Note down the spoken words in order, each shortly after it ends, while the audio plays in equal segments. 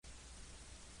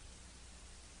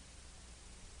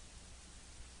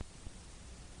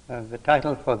The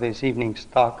title for this evening's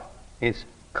talk is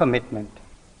Commitment.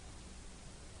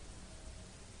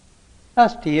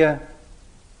 Last year,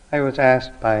 I was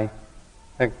asked by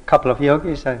a couple of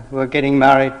yogis who were getting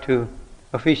married to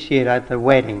officiate at the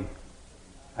wedding.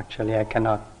 Actually, I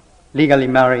cannot legally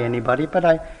marry anybody, but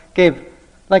I gave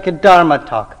like a Dharma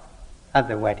talk at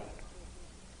the wedding.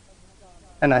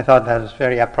 And I thought that was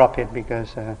very appropriate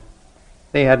because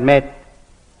they had met,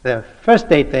 the first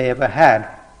date they ever had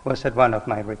was at one of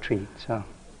my retreats.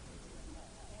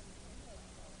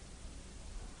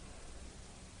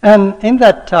 And in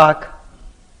that talk,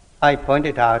 I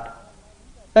pointed out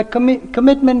that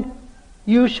commitment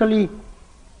usually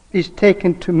is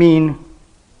taken to mean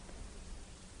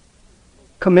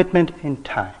commitment in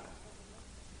time.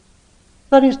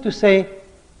 That is to say,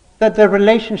 that the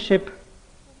relationship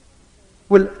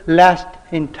will last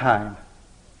in time,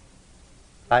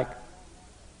 like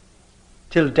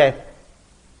till death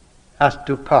us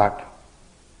do part.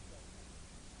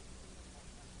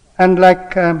 And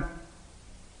like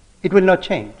it will not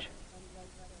change,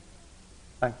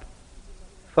 like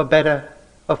for better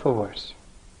or for worse.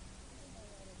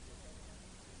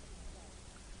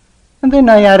 And then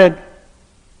I added,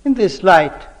 in this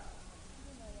light,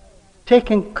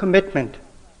 taking commitment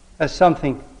as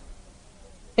something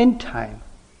in time,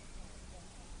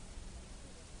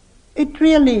 it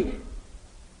really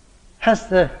has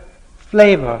the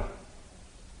flavor,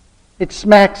 it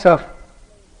smacks of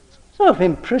sort of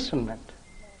imprisonment,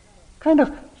 kind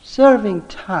of serving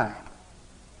time.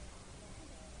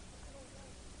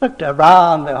 Looked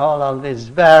around the hall, all these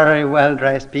very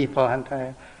well-dressed people, and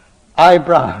their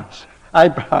eyebrows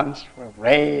were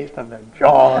raised and their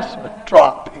jaws were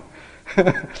dropping.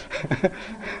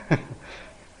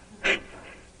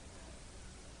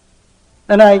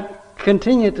 And I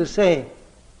continue to say,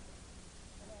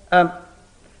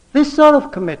 this sort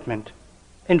of commitment,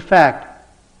 in fact,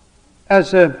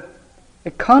 as a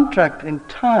contract in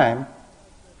time,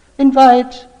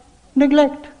 invites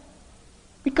neglect,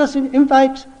 because it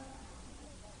invites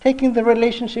taking the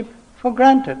relationship for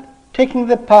granted, taking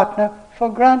the partner for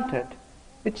granted.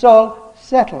 It's all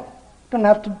settled. Don't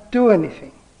have to do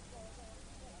anything.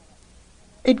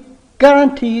 It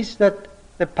guarantees that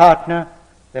the partner,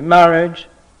 the marriage,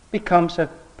 becomes a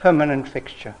permanent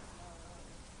fixture.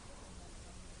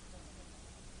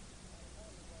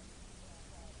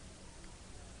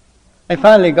 I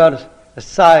finally got a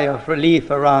sigh of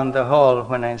relief around the hall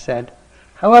when I said,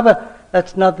 however,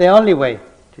 that's not the only way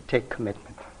to take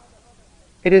commitment.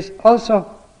 It is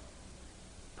also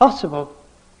possible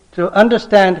to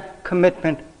understand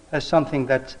commitment as something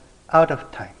that's out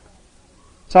of time,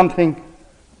 something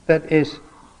that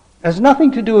has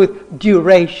nothing to do with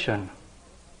duration,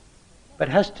 but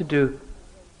has to do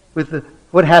with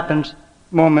what happens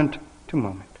moment to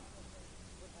moment,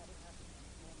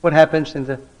 what happens in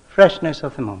the freshness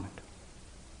of the moment.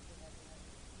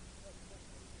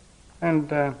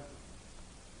 And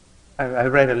I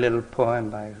read a little poem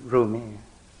by Rumi.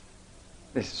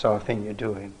 This sort of thing you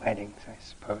do in weddings, I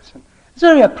suppose. And it's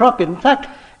very appropriate. In fact,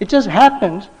 it just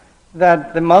happens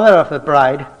that the mother of the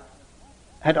bride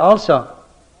had also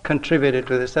contributed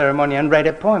to the ceremony and read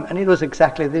a poem, and it was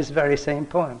exactly this very same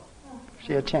poem.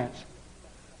 She had a chance.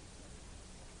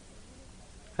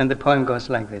 And the poem goes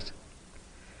like this.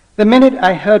 The minute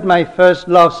I heard my first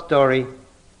love story,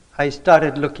 I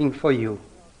started looking for you,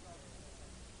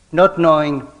 not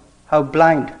knowing how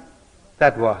blind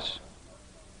that was.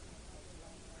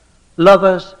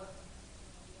 Lovers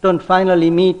don't finally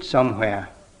meet somewhere.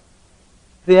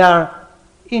 They are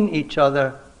in each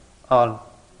other all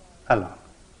along.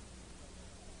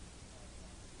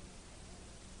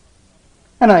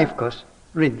 And I, of course,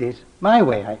 read this my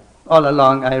way. All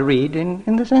along I read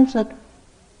in the sense that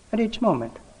at each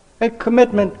moment, a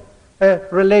commitment, a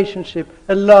relationship,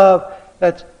 a love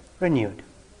that's renewed.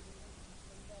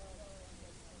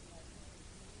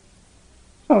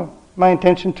 So my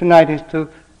intention tonight is to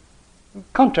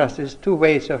contrast these two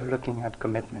ways of looking at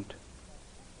commitment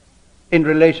in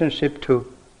relationship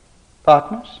to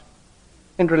partners,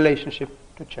 in relationship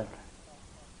to children.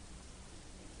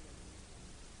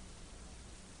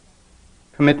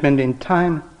 Commitment in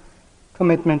time,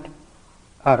 commitment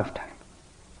out of time.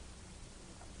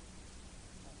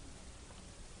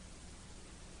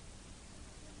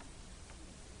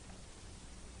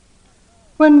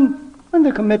 When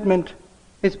the commitment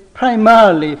is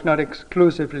primarily, if not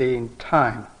exclusively, in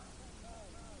time,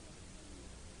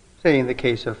 say in the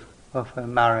case of a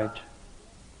marriage,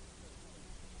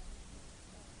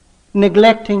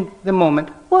 neglecting the moment,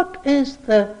 what is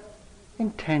the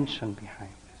intention behind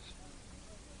this?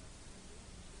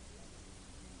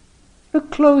 Look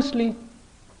closely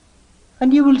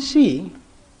And you will see,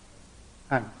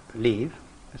 I believe,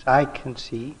 as I can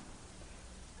see,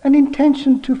 an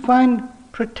intention to find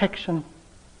protection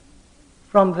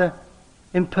from the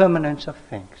impermanence of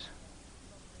things.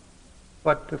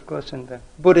 What, of course, in the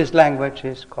Buddhist language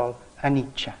is called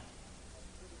anicca.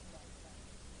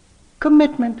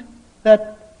 Commitment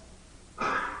that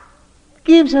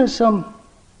gives us some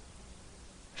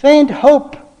faint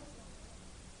hope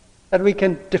that we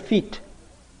can defeat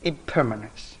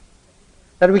impermanence,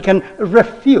 that we can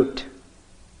refute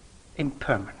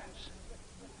impermanence.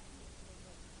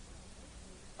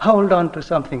 Hold on to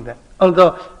something that,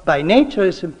 although by nature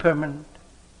is impermanent,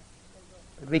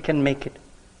 but we can make it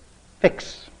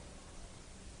fixed.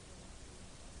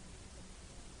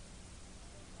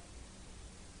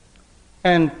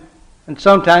 And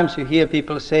sometimes you hear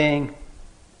people saying,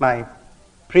 my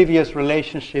previous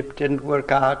relationship didn't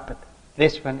work out, but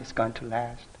this one is going to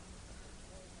last.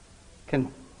 You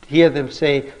can hear them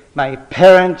say, my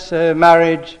parents'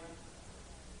 marriage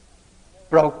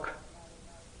broke,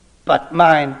 but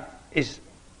mine is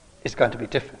going to be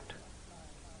different.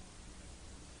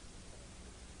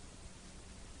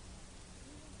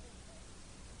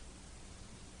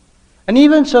 And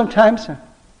even sometimes, you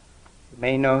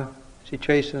may know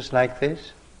situations like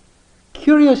this,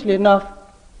 curiously enough,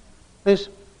 this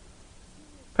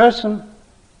person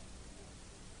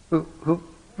who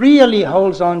really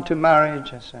holds on to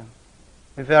marriage as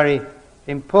a very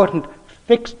important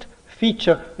fixed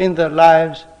feature in their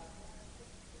lives,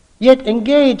 yet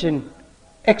engage in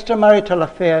extramarital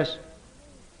affairs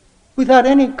without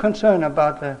any concern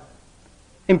about the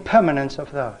impermanence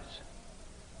of those.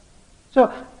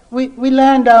 So we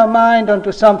land our mind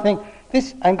onto something,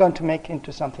 this I'm going to make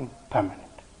into something permanent.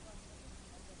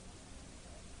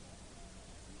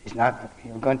 It's not that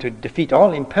we're going to defeat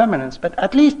all impermanence, but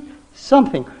at least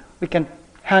something we can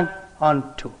hang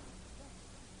on to.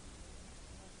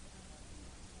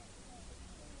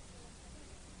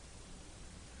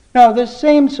 Now, the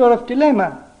same sort of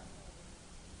dilemma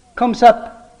comes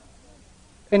up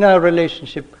in our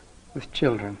relationship with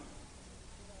children.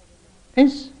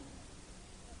 Is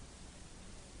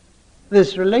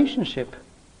this relationship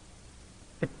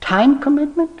a time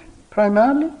commitment,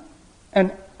 primarily,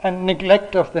 and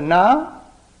neglect of the now,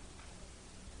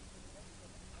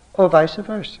 or vice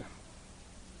versa?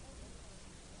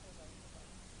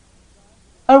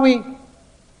 Are we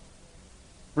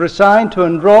resigned to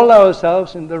enroll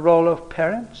ourselves in the role of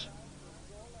parents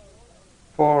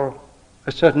for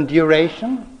a certain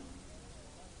duration,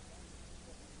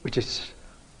 which is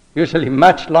usually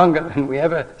much longer than we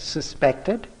ever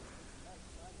suspected?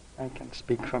 I can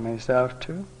speak for myself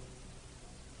too.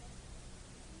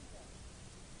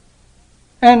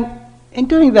 And in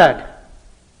doing that,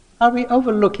 are we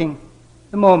overlooking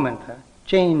the moment, the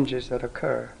changes that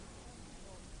occur?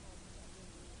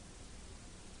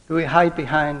 Do we hide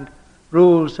behind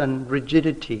rules and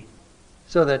rigidity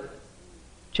so that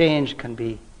change can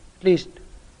be at least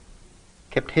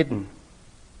kept hidden?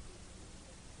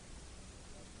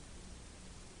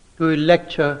 Do we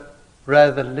lecture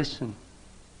rather than listen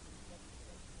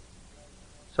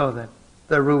so that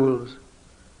the rules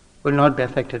will not be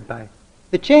affected by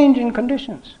the change in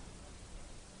conditions?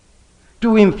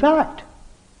 Do we in fact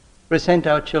resent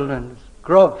our children's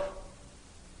growth?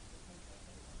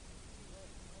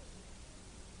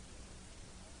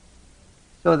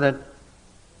 So that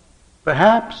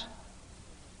perhaps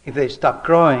if they stop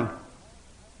growing,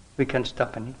 we can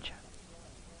stop anicca.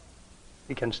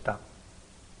 We can stop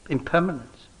impermanence.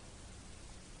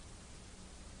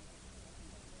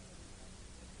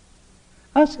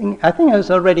 I think I was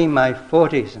already in my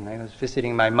 40s, and I was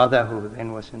visiting my mother, who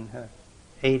then was in her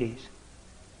 80s.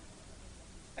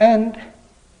 And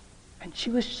she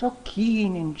was so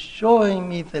keen in showing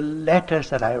me the letters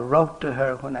that I wrote to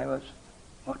her when I was,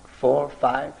 4,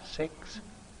 5, 6.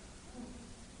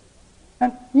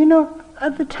 And,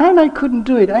 at the time I couldn't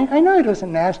do it. I know it was a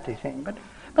nasty thing, but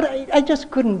I just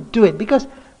couldn't do it because,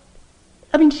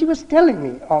 she was telling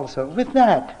me also with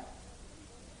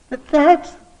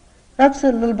that's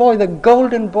the little boy, the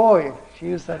golden boy, she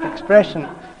used that expression,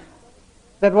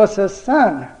 that was her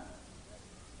son.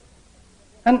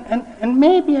 And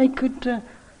maybe I could,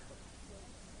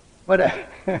 whatever,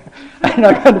 I'm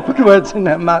not going to put words in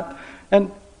her mouth.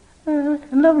 And a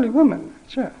lovely woman,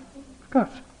 sure, of course.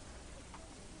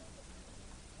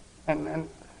 And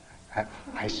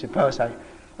I suppose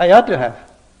I ought to have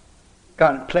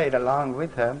gone and played along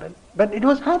with her, but it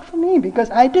was hard for me because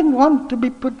I didn't want to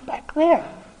be put back there.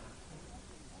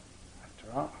 After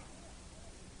all.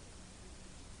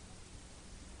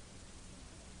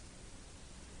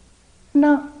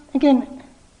 Now, again,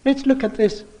 let's look at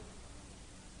this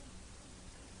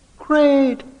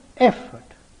great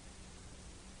effort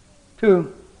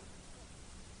to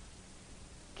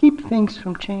keep things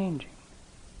from changing,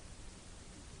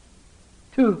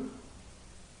 to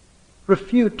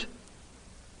refute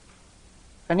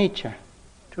anicca,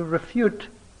 to refute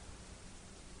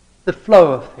the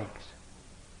flow of things,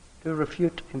 to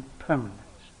refute impermanence.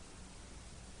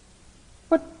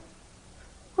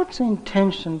 What's the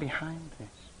intention behind this?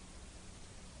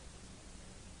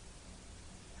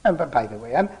 And by the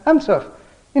way, I'm sort of,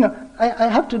 I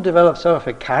have to develop sort of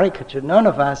a caricature. None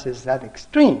of us is that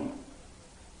extreme.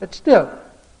 But still,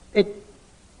 it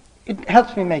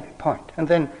helps me make a point. And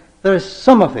then there is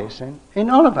some of this in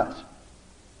all of us.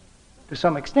 To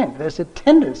some extent, there's a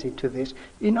tendency to this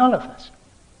in all of us.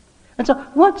 And so,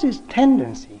 what's this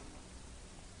tendency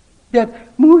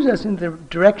that moves us in the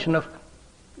direction of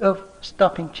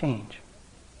stopping change,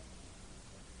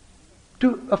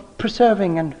 of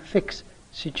preserving and fix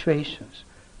situations?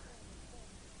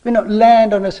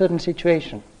 Land on a certain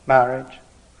situation, marriage,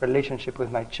 relationship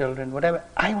with my children, whatever.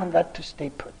 I want that to stay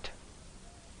put.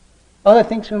 Other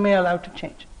things we may allow to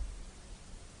change.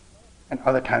 And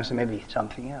other times there may be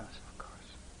something else, of course.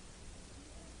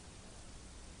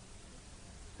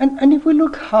 And if we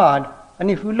look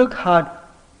hard,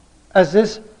 as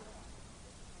this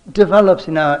develops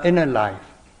in our inner life,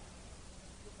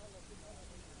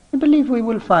 I believe we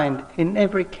will find in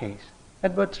every case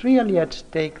that what's really at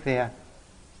stake there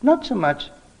is not so much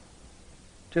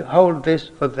to hold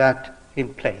this or that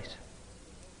in place,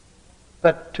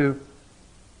 but to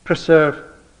preserve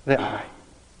the I,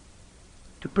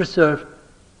 to preserve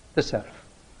the self,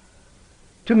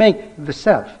 to make the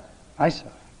self,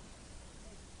 myself,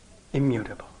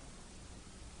 immutable.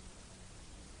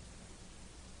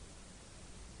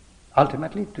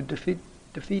 Ultimately, to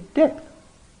defeat death.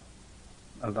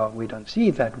 Although we don't see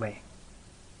it that way.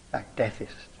 Like death is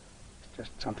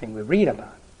just something we read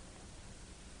about.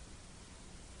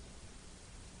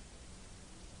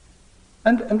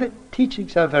 And the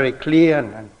teachings are very clear,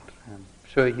 and I'm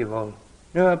sure you all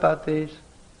know about this,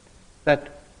 that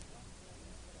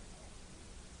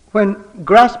when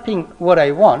grasping what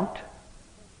I want,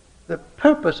 the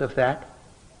purpose of that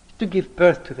is to give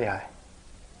birth to the I.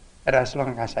 And as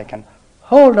long as I can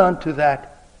hold on to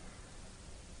that,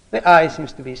 the I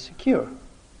seems to be secure.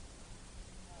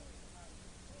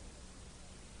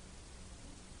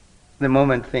 The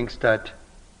moment things start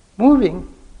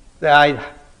moving, the I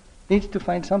needs to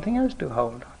find something else to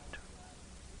hold on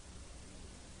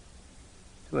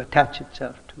to attach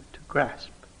itself to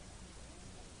grasp.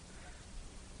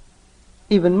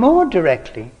 Even more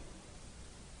directly,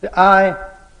 the I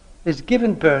is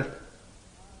given birth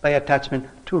by attachment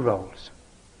to roles.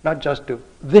 Not just to,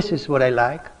 this is what I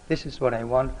like, this is what I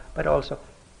want, but also,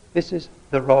 this is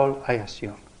the role I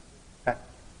assume. That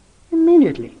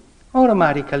immediately,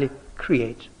 automatically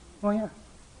creates,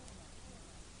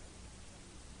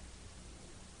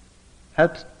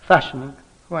 helps fashioning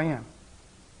who I am.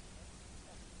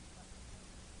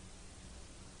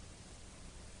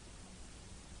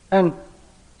 And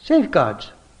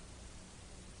safeguards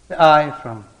the I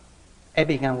from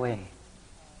ebbing away,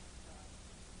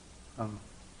 from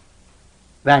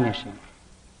vanishing.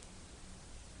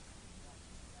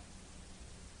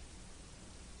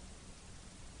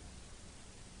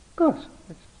 Of course,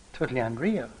 it's totally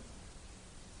unreal.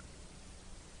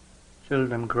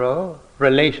 Children grow,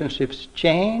 relationships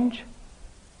change,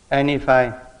 and if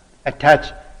I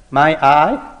attach my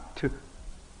I to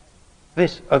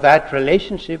this or that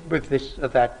relationship with this or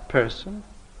that person,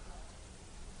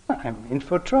 I'm in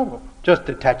for trouble. Just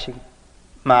attaching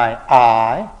my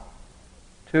I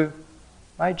to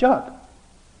my job.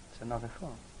 It's another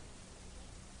form.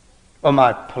 Or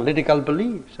my political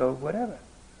beliefs or whatever.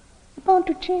 It's bound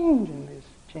to change in this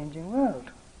changing world.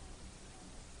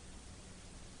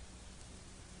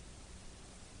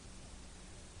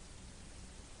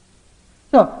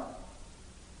 So,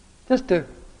 just to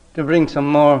bring some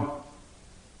more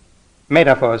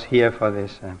metaphors here for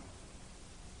this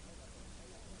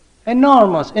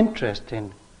enormous interest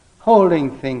in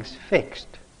holding things fixed.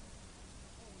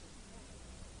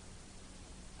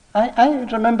 I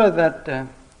remember that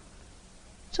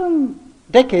some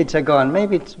decades ago, and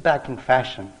maybe it's back in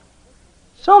fashion,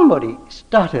 somebody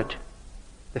started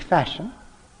the fashion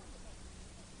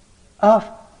of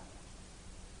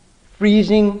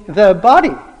freezing their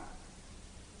body.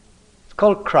 It's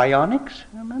called cryonics,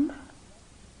 remember?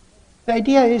 The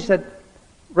idea is that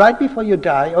right before you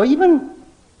die, or even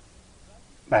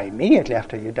immediately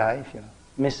after you die, if you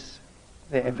miss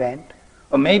the event,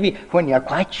 or maybe when you're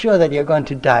quite sure that you're going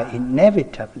to die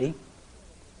inevitably,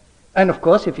 and of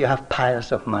course if you have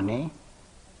piles of money,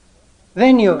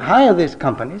 then you hire these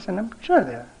companies, and I'm sure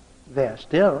they're there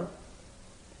still,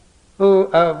 who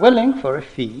are willing for a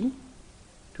fee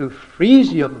to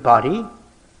freeze your body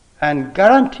and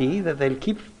guarantee that they'll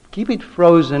keep it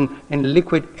frozen in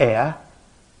liquid air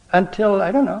until,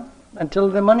 I don't know, until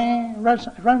the money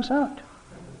runs out.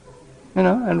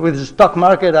 And with the stock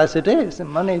market as it is, the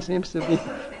money seems to be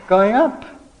going up.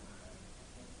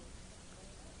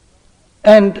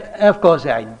 And of course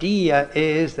the idea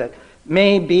is that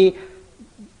maybe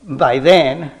by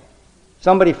then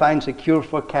somebody finds a cure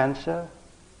for cancer,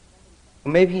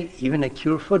 or maybe even a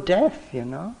cure for death,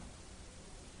 And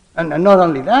not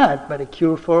only that, but a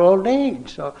cure for old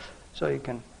age, so you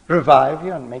can revive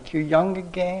you and make you young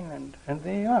again, and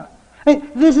there you are.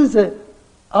 This is the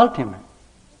ultimate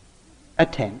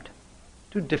attempt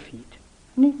to defeat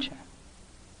Nietzsche.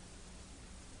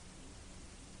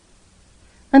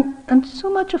 And so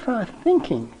much of our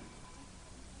thinking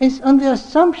is on the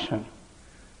assumption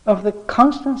of the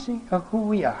constancy of who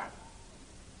we are.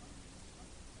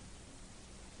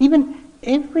 Even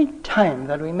every time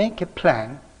that we make a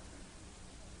plan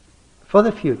for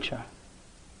the future,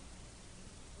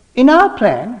 in our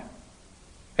plan,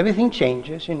 everything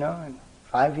changes, in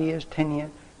 5 years, 10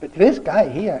 years. But this guy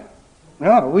here,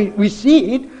 no, we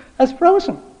see it as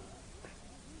frozen.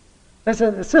 There's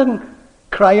a certain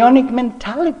cryonic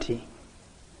mentality.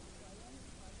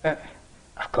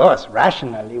 Of course,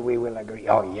 rationally we will agree,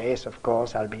 oh yes, of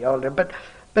course, I'll be older.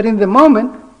 But in the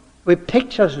moment, we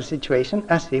picture the situation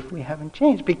as if we haven't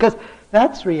changed, because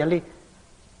that's really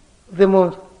the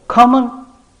most common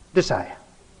desire.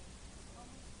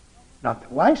 Not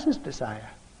the wisest desire,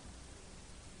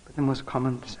 but the most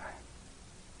common desire.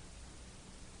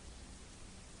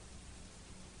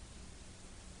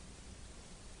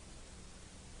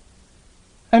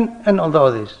 And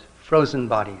although this frozen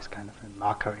body is kind of a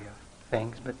mockery of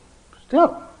things, but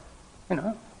still,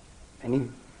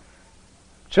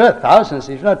 thousands,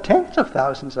 if not tens of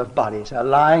thousands of bodies are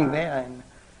lying there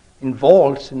in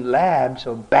vaults, in labs,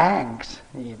 or banks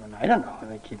even. I don't know where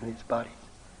they keep these bodies.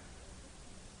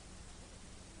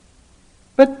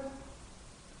 But,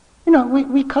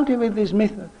 we cultivate this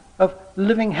myth of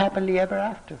living happily ever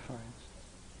after, for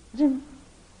instance.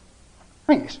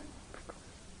 Yes, of course.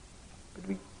 But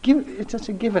it's just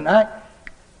a given. I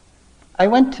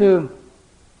went to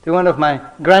one of my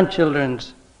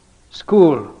grandchildren's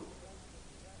school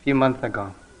a few months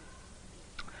ago,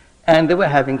 and they were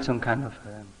having some kind of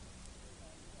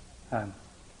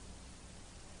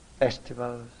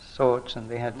festival of sorts, and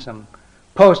they had some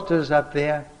posters up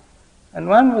there, and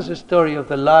one was a story of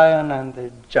the lion and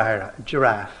the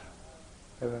giraffe.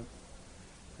 They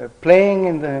were playing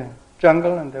in the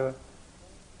jungle, and they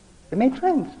made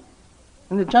friends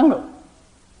in the jungle.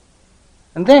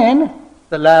 And then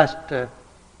the last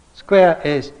square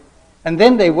is, and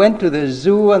then they went to the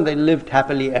zoo and they lived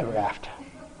happily ever after.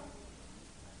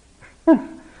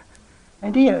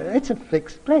 Idea, it's a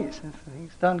fixed place.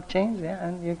 Things don't change there,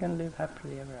 and you can live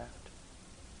happily ever after.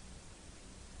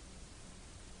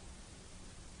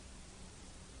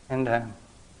 And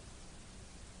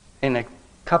in a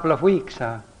couple of weeks,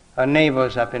 our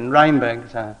neighbors up in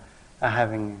Rheinberg are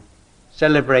having a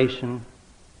celebration.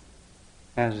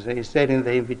 As they said in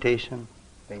the invitation,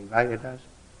 they invited us.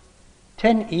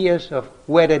 10 years of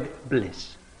wedded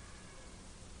bliss.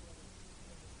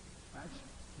 That's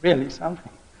really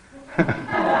something.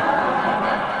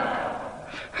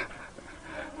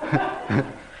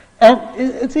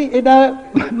 And see, in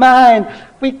our mind,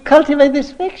 we cultivate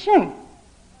this fiction,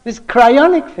 this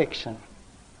cryonic fiction.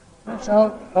 That's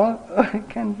all it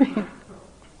can be.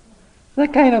 It's a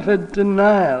kind of a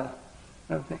denial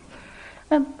of things.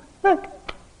 And look,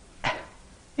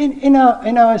 in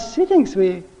our sittings,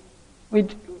 we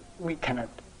cannot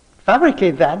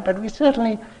fabricate that, but we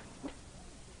certainly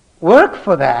work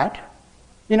for that.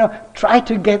 Try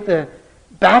to get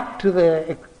back to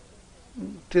the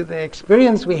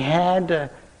experience we had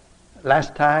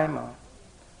last time,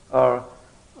 or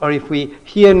if we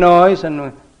hear noise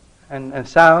and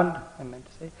sound, I meant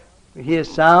to say, we hear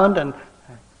sound and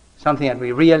something that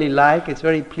we really like, it's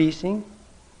very pleasing.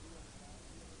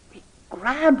 We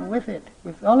grab with it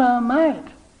with all our might,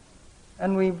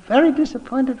 and we're very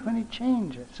disappointed when it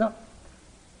changes. So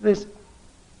this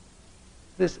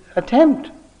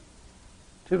attempt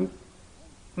to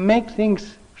make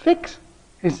things fix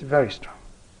is very strong.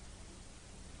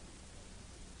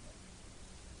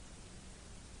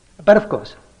 But of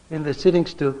course, in the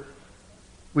sittings too,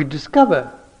 we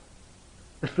discover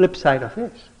the flip side of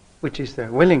this, which is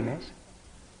the willingness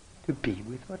to be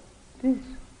with what is,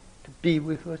 to be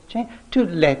with what's changed, to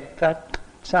let that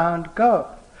sound go,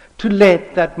 to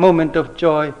let that moment of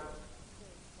joy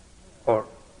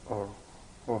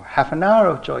or half an hour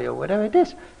of joy, or whatever it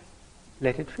is.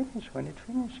 Let it finish when it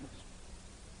finishes.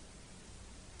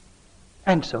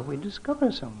 And so we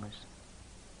discover some wisdom.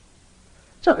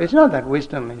 So it's not that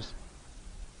wisdom is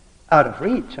out of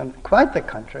reach, and quite the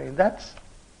contrary. That's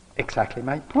exactly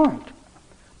my point.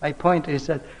 My point is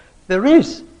that there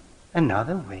is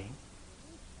another way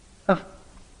of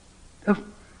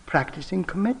practicing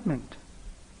commitment,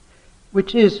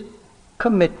 which is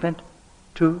commitment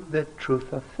to the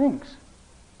truth of things.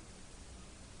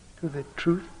 To the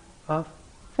truth of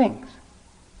things.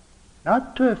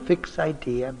 Not to a fixed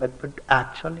idea, but what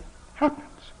actually happens.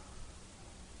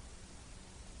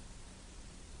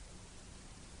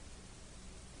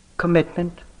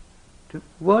 Commitment to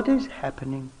what is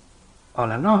happening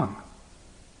all along.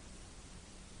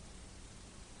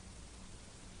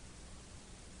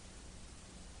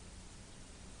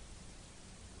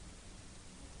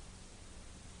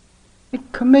 A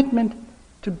commitment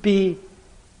to be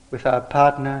with our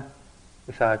partner,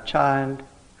 with our child,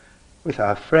 with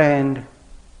our friend,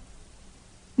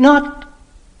 not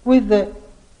with the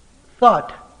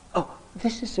thought, oh,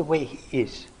 this is the way he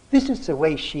is, this is the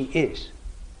way she is.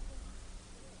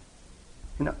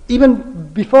 Even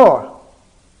before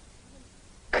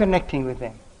connecting with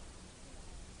them,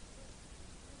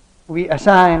 we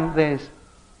assign these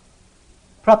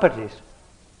properties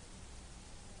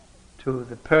to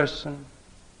the person,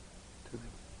 to the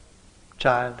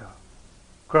child or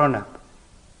grown-up.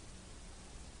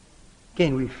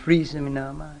 Again, we freeze them in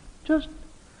our mind. Just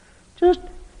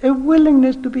a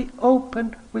willingness to be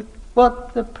open with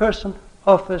what the person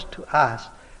offers to us,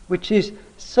 which is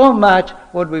so much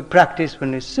what we practice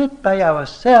when we sit by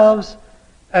ourselves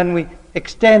and we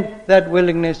extend that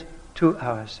willingness to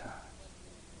ourselves.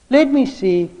 Let me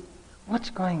see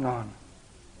what's going on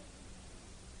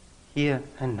here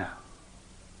and now.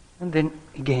 And then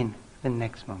again, the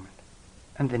next moment,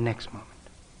 and the next moment.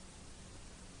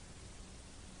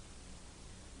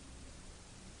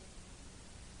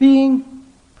 Being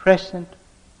present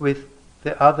with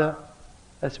the other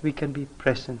as we can be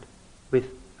present with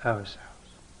ourselves.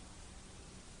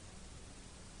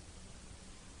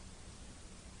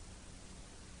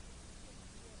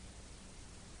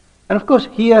 And of course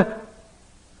here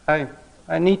I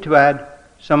need to add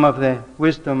some of the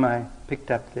wisdom I picked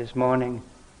up this morning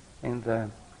in the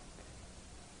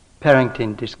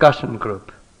parenting discussion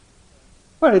group,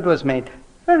 where it was made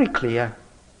very clear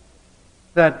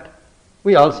that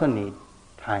we also need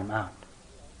time out.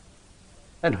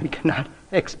 And we cannot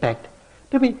expect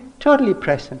to be totally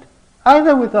present,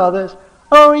 either with others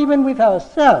or even with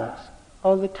ourselves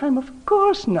all the time. Of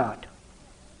course not.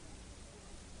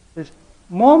 This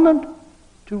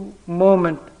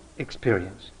moment-to-moment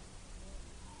experience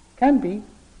can be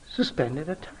suspended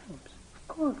at times, of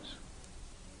course.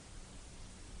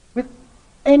 With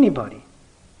anybody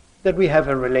that we have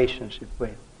a relationship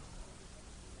with.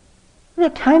 There are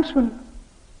times when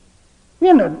we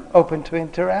are not open to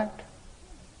interact.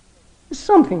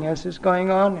 Something else is going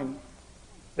on in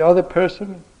the other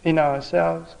person, in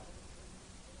ourselves.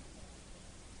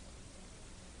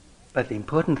 But the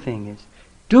important thing is,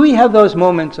 do we have those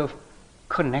moments of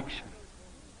connection?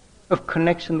 Of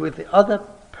connection with the other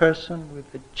person,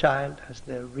 with the child as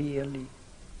they really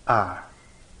are?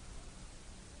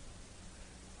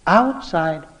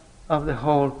 Outside of the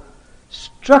whole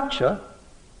structure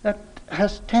that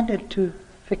has tended to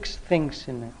fix things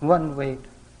in one way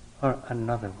or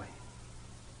another way.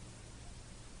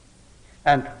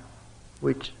 And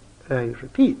which, I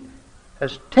repeat,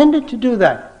 has tended to do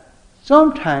that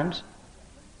sometimes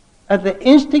at the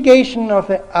instigation of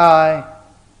the I,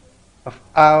 of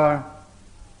our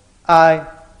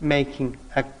I-making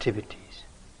activities,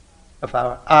 of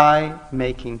our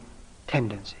I-making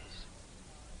tendencies.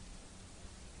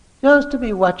 Just to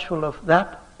be watchful of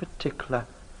that particular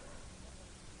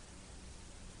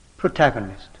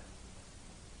protagonist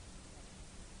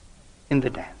in the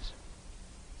dance.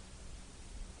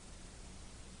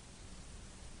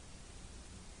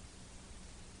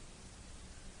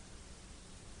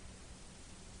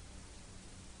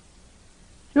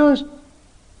 Just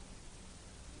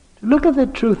to look at the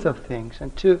truth of things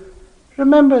and to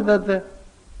remember that the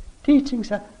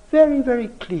teachings are very, very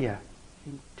clear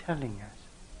in telling us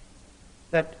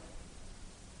that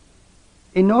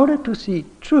in order to see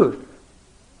truth,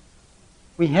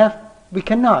 we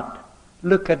cannot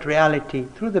look at reality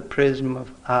through the prism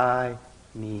of I,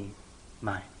 me,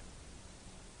 mine.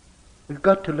 We've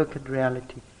got to look at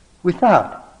reality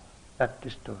without that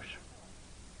distortion.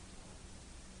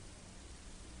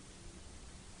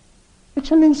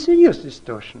 It's an insidious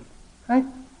distortion. I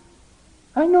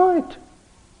know it.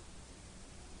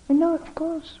 We know it, of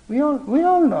course. We all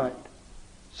know it.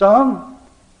 Some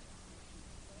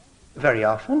very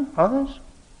often, others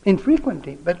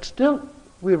infrequently, but still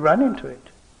we run into it.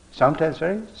 Sometimes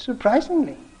very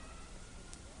surprisingly.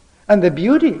 And the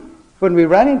beauty when we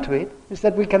run into it is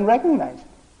that we can recognize it.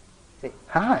 Say,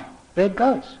 hi, there it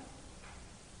goes.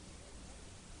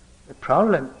 The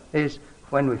problem is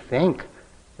when we think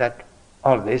that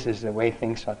all this is the way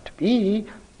things ought to be,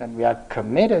 and we are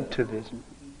committed to this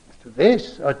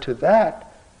or to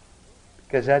that,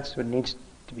 because that's what needs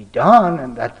to be done,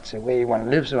 and that's the way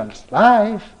one lives one's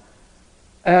life,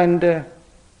 and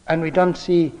we don't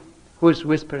see who's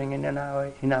whispering in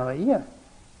our ear.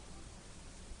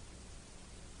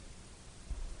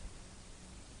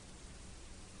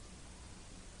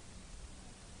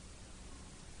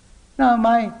 Now,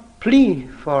 my plea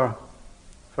for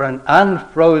an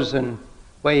unfrozen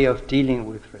way of dealing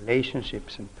with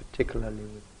relationships, and particularly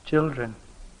with children,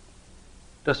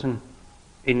 doesn't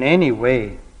in any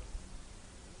way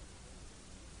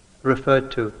refer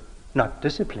to not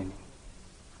disciplining.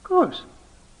 Of course,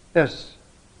 there's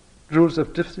rules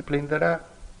of discipline that are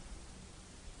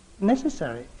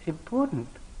necessary, important.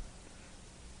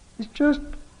 It's just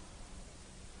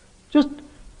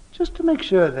to make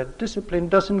sure that discipline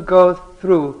doesn't go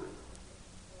through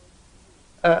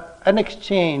an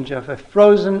exchange of a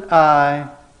frozen eye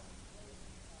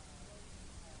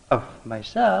of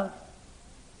myself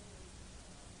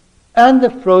and the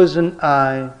frozen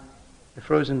eye, the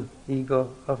frozen ego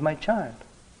of my child.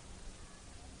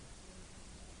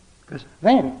 Because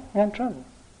then we're in trouble.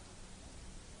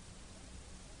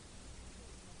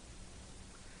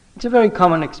 It's a very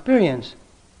common experience.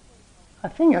 I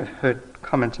think I've heard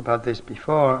comments about this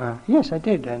before. Yes, I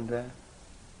did, and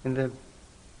in the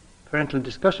parental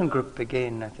discussion group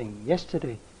again, I think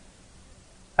yesterday.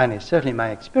 And it's certainly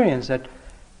my experience that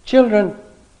children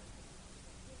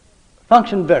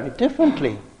function very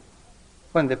differently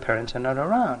when the parents are not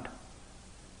around.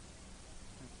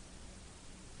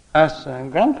 Us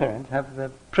grandparents have the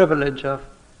privilege of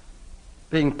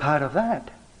being part of that.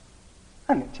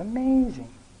 And it's amazing.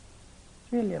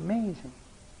 It's really amazing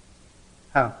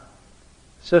how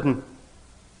certain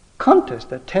contest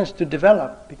that tends to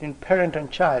develop between parent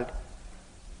and child.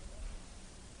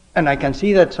 And I can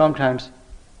see that sometimes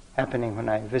happening when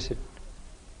I visit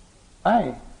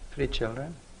my 3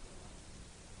 children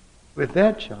with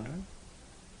their children.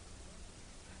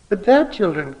 But their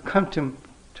children come to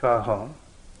our home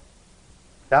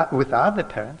without the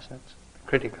parents, that's a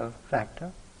critical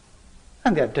factor,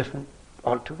 and they're different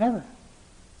altogether.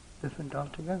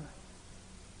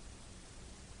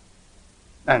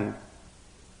 And,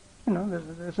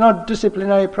 there's no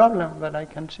disciplinary problem that I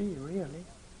can see, really.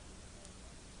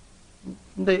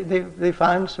 They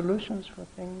find solutions for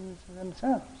things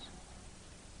themselves.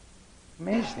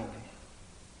 Amazingly.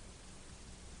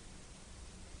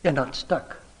 They're not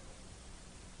stuck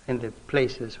in the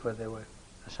places where they were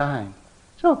assigned.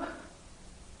 So,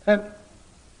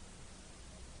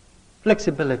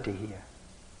 flexibility here.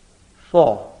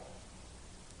 4,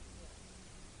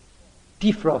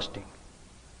 defrosting.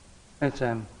 It's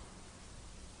a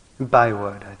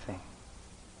byword, I think.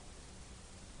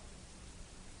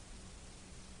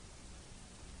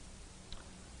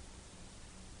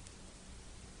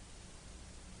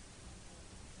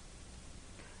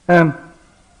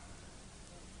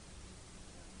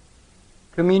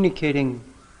 Communicating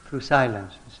through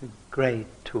silence is a great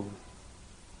tool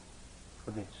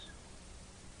for this.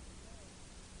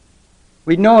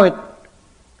 We know it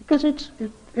because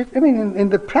in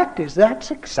the practice,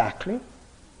 that's exactly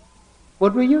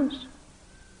what we use.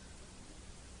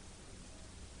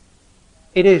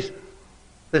 It is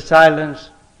the silence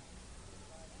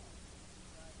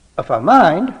of our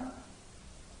mind,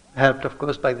 helped of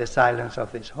course by the silence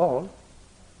of this hall,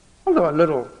 although a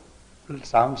little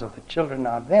sounds of the children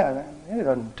out there, they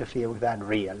don't interfere with that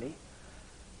really,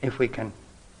 if we can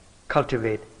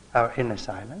cultivate our inner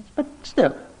silence. But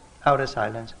still, outer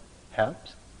silence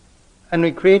helps. And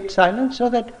we create silence so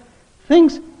that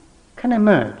things can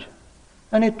emerge,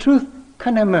 and a truth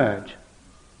can emerge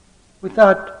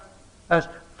without us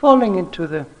falling into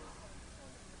the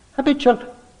habitual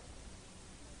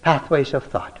pathways of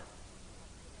thought.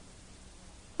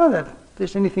 Not that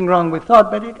there's anything wrong with thought,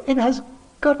 but it has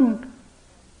gotten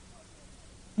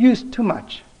used too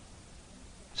much.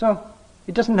 So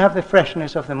it doesn't have the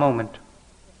freshness of the moment.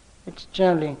 It's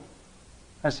generally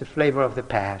has the flavor of the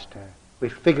past. We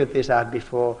figured this out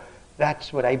before.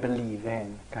 That's what I believe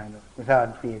in, kind of,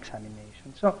 without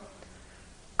re-examination. So,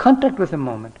 contact with the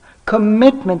moment,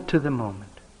 commitment to the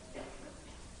moment,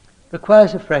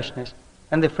 requires a freshness,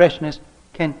 and the freshness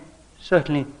can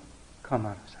certainly come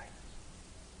out of silence.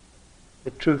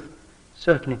 The truth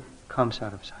certainly comes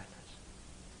out of silence.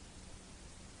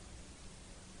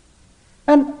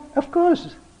 And of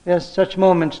course, there's such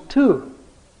moments too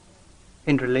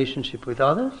in relationship with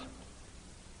others,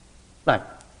 like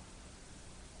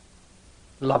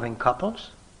loving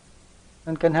couples,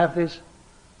 and can have this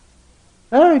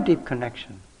very deep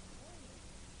connection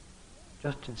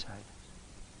just in silence.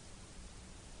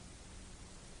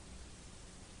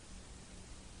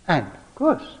 And of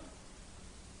course,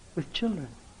 with children.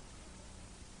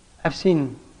 I've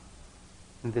seen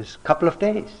in this couple of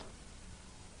days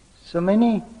so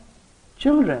many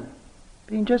children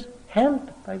being just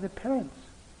held by the parents.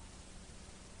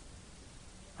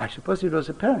 I suppose it was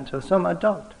a parent or some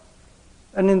adult.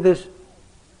 And in this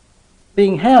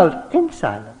being held in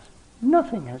silence,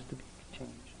 nothing has to be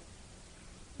changed.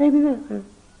 Maybe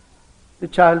the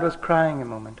child was crying a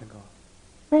moment ago.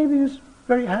 Maybe he was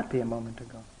very happy a moment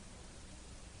ago.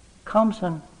 Comes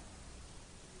and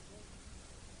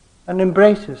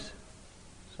embraces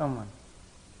someone.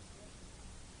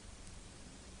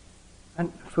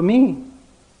 And for me,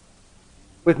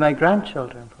 with my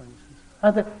grandchildren, for instance,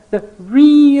 are the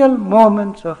real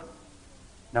moments of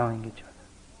knowing each other.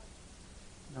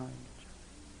 Knowing each other.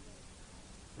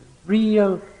 The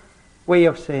real way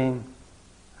of saying,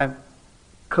 I'm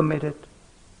committed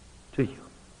to you.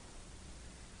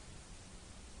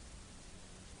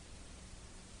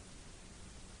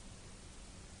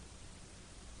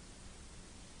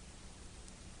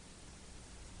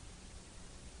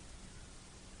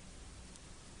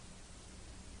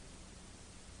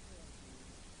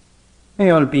 May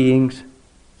all beings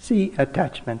see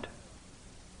attachment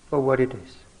for what it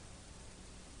is.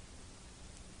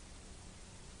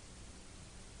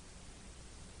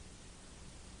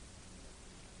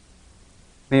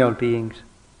 May all beings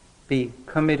be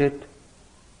committed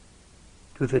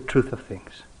to the truth of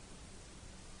things.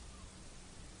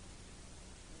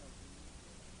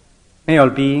 May all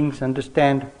beings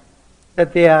understand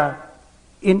that they are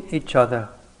in each other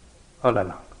all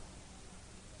along.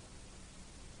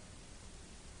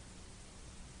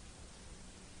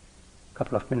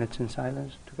 Couple of minutes in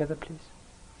silence together, please.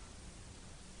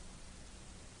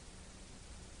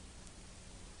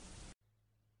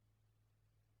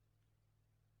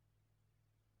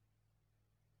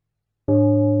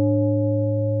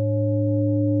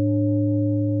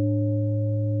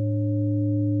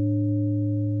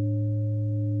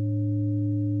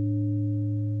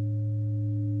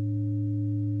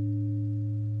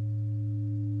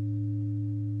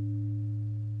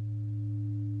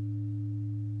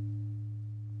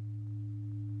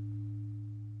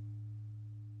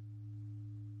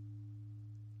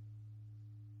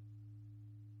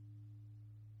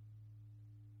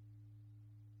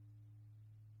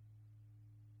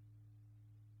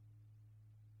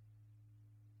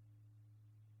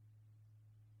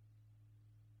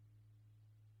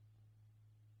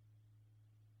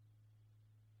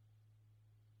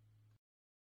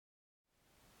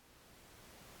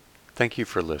 Thank you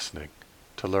for listening.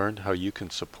 To learn how you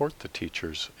can support the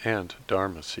teachers and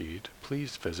Dharma Seed,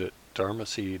 please visit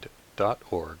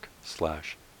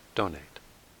dharmaseed.org/donate.